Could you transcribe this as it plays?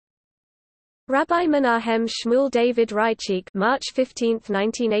Rabbi Menachem Shmuel David Raichik (March 15,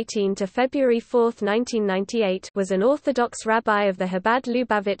 1918 to February 4, 1998) was an Orthodox rabbi of the Chabad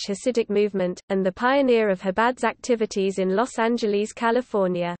Lubavitch Hasidic movement, and the pioneer of Chabad's activities in Los Angeles,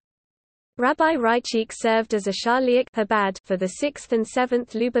 California. Rabbi Raichik served as a shaliach Chabad for the 6th and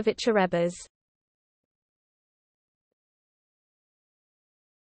 7th Lubavitcher Rebbes.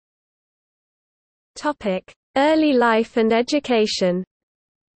 Early life and education.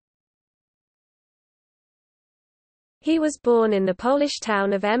 He was born in the Polish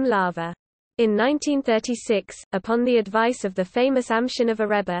town of Mlawa. In 1936, upon the advice of the famous Amshinova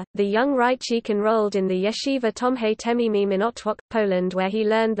Rebbe, the young Raichik enrolled in the Yeshiva Tomhei Temimim in Otwock, Poland, where he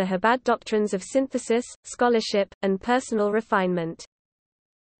learned the Chabad doctrines of synthesis, scholarship, and personal refinement.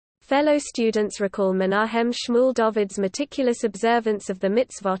 Fellow students recall Menachem Shmuel David's meticulous observance of the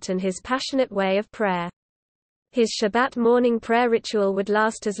mitzvot and his passionate way of prayer. His Shabbat morning prayer ritual would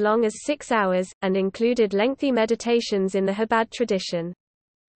last as long as 6 hours, and included lengthy meditations in the Chabad tradition.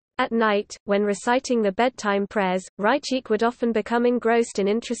 At night, when reciting the bedtime prayers, Raichik would often become engrossed in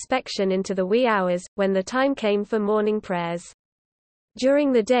introspection into the wee hours, when the time came for morning prayers.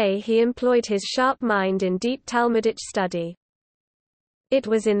 During the day he employed his sharp mind in deep Talmudic study. It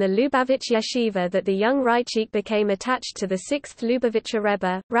was in the Lubavitch Yeshiva that the young Raichik became attached to the 6th Lubavitcher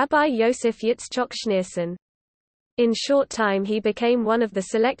Rebbe, Rabbi Yosef Yitzchok Schneerson. In short time he became one of the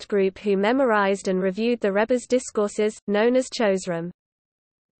select group who memorized and reviewed the Rebbe's discourses, known as Chosrim.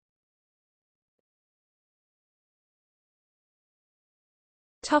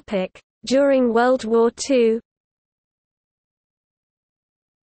 During World War II.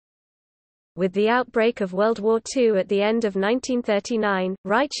 With the outbreak of World War II at the end of 1939,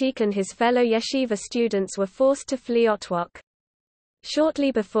 Raichik and his fellow yeshiva students were forced to flee Otwock.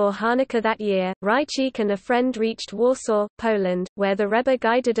 Shortly before Hanukkah that year, Raichik and a friend reached Warsaw, Poland, where the Rebbe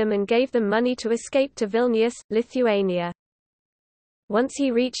guided them and gave them money to escape to Vilnius, Lithuania. Once he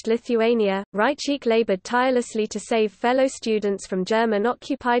reached Lithuania, Raichik labored tirelessly to save fellow students from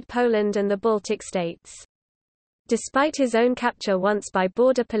German-occupied Poland and the Baltic states. Despite his own capture once by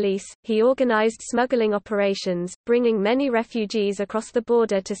border police, he organized smuggling operations, bringing many refugees across the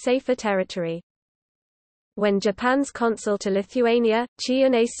border to safer territory. When Japan's consul to Lithuania,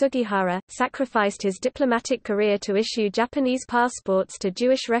 Chiune Sugihara, sacrificed his diplomatic career to issue Japanese passports to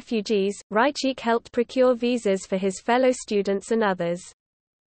Jewish refugees, Raichik helped procure visas for his fellow students and others.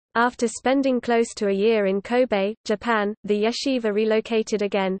 After spending close to a year in Kobe, Japan, the yeshiva relocated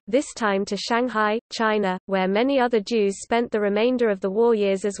again, this time to Shanghai, China, where many other Jews spent the remainder of the war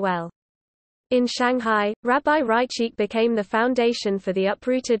years as well. In Shanghai, Rabbi Raichik became the foundation for the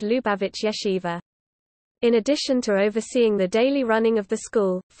uprooted Lubavitch yeshiva. In addition to overseeing the daily running of the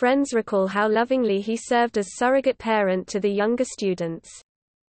school, friends recall how lovingly he served as surrogate parent to the younger students.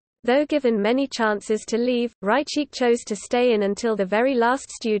 Though given many chances to leave, Raichik chose to stay in until the very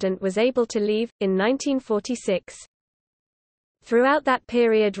last student was able to leave, in 1946. Throughout that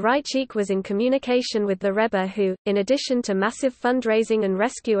period Raichik was in communication with the Rebbe who, in addition to massive fundraising and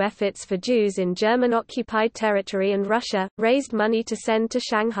rescue efforts for Jews in German-occupied territory and Russia, raised money to send to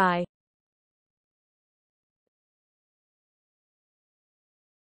Shanghai.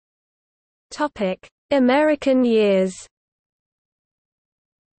 American years.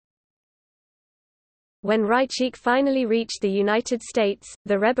 When Raichik finally reached the United States,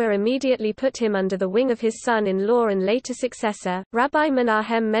 the Rebbe immediately put him under the wing of his son-in-law and later successor, Rabbi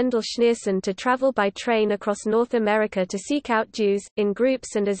Menachem Mendel Schneerson, to travel by train across North America to seek out Jews, in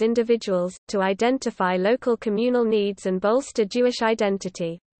groups and as individuals, to identify local communal needs and bolster Jewish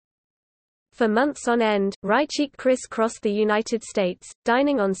identity. For months on end, Raichik criss-crossed the United States,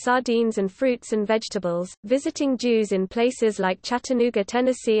 dining on sardines and fruits and vegetables, visiting Jews in places like Chattanooga,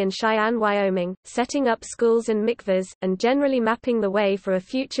 Tennessee and Cheyenne, Wyoming, setting up schools and mikvahs, and generally mapping the way for a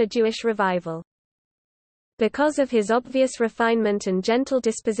future Jewish revival. Because of his obvious refinement and gentle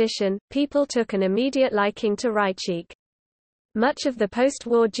disposition, people took an immediate liking to Raichik. Much of the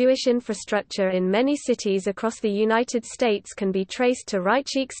post-war Jewish infrastructure in many cities across the United States can be traced to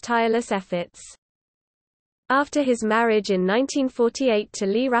Raichik's tireless efforts. After his marriage in 1948 to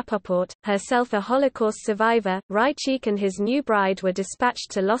Lee Rappaport, herself a Holocaust survivor, Raichik and his new bride were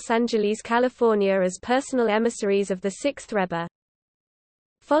dispatched to Los Angeles, California as personal emissaries of the 6th Rebbe.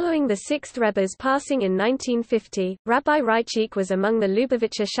 Following the 6th Rebbe's passing in 1950, Rabbi Raichik was among the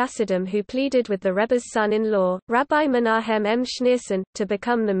Lubavitcher Chassidim who pleaded with the Rebbe's son-in-law, Rabbi Menachem M. Schneerson, to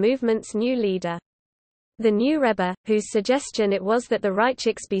become the movement's new leader. The new Rebbe, whose suggestion it was that the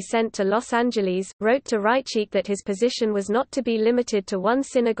Raichiks be sent to Los Angeles, wrote to Raichik that his position was not to be limited to one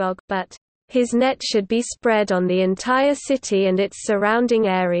synagogue, but his net should be spread on the entire city and its surrounding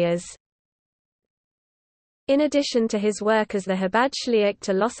areas. In addition to his work as the Chabad Shliach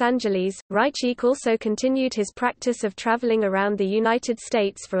to Los Angeles, Raichik also continued his practice of traveling around the United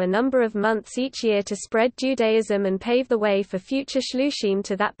States for a number of months each year to spread Judaism and pave the way for future shlushim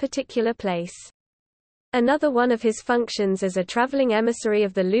to that particular place. Another one of his functions as a traveling emissary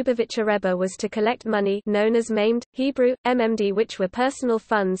of the Lubavitcher Rebbe was to collect money known as maimed, Hebrew, MMD, which were personal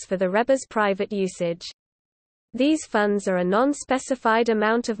funds for the Rebbe's private usage. These funds are a non-specified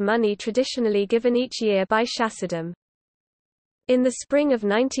amount of money traditionally given each year by Chassidim. In the spring of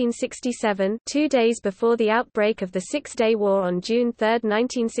 1967, 2 days before the outbreak of the Six-Day War on June 3,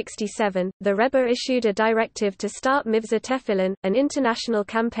 1967, the Rebbe issued a directive to start Mivzeh Tefillin, an international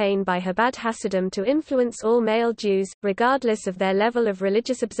campaign by Chabad Hasidim to influence all male Jews, regardless of their level of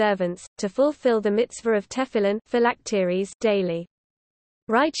religious observance, to fulfill the mitzvah of Tefillin phylacteries daily.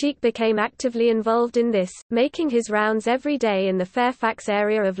 Raichik became actively involved in this, making his rounds every day in the Fairfax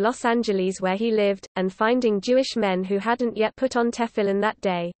area of Los Angeles where he lived, and finding Jewish men who hadn't yet put on tefillin that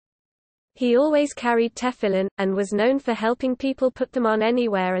day. He always carried tefillin, and was known for helping people put them on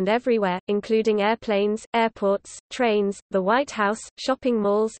anywhere and everywhere, including airplanes, airports, trains, the White House, shopping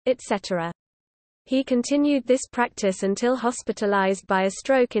malls, etc. He continued this practice until hospitalized by a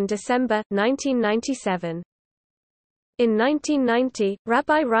stroke in December, 1997. In 1990,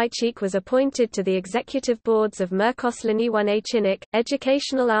 Rabbi Raichik was appointed to the executive boards of Merkos L'Niwonei Chinuch,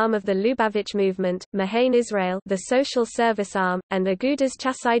 educational arm of the Lubavitch movement, Mahain Israel, the social service arm, and Agudas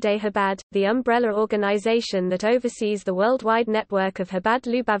Chassidei Chabad, the umbrella organization that oversees the worldwide network of Chabad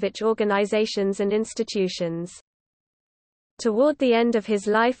Lubavitch organizations and institutions. Toward the end of his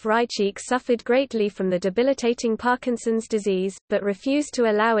life, Raichik suffered greatly from the debilitating Parkinson's disease, but refused to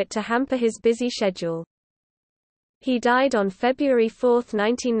allow it to hamper his busy schedule. He died on February 4,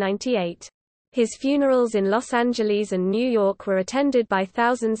 1998. His funerals in Los Angeles and New York were attended by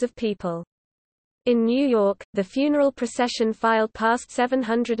thousands of people. In New York, the funeral procession filed past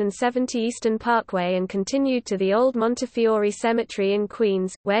 770 Eastern Parkway and continued to the Old Montefiore Cemetery in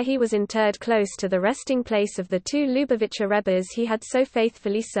Queens, where he was interred close to the resting place of the two Lubavitcher Rebbes he had so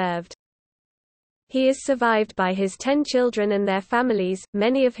faithfully served. He is survived by his 10 children and their families,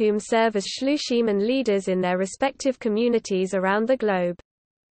 many of whom serve as shlushim and leaders in their respective communities around the globe.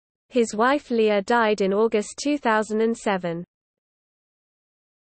 His wife Leah died in August 2007.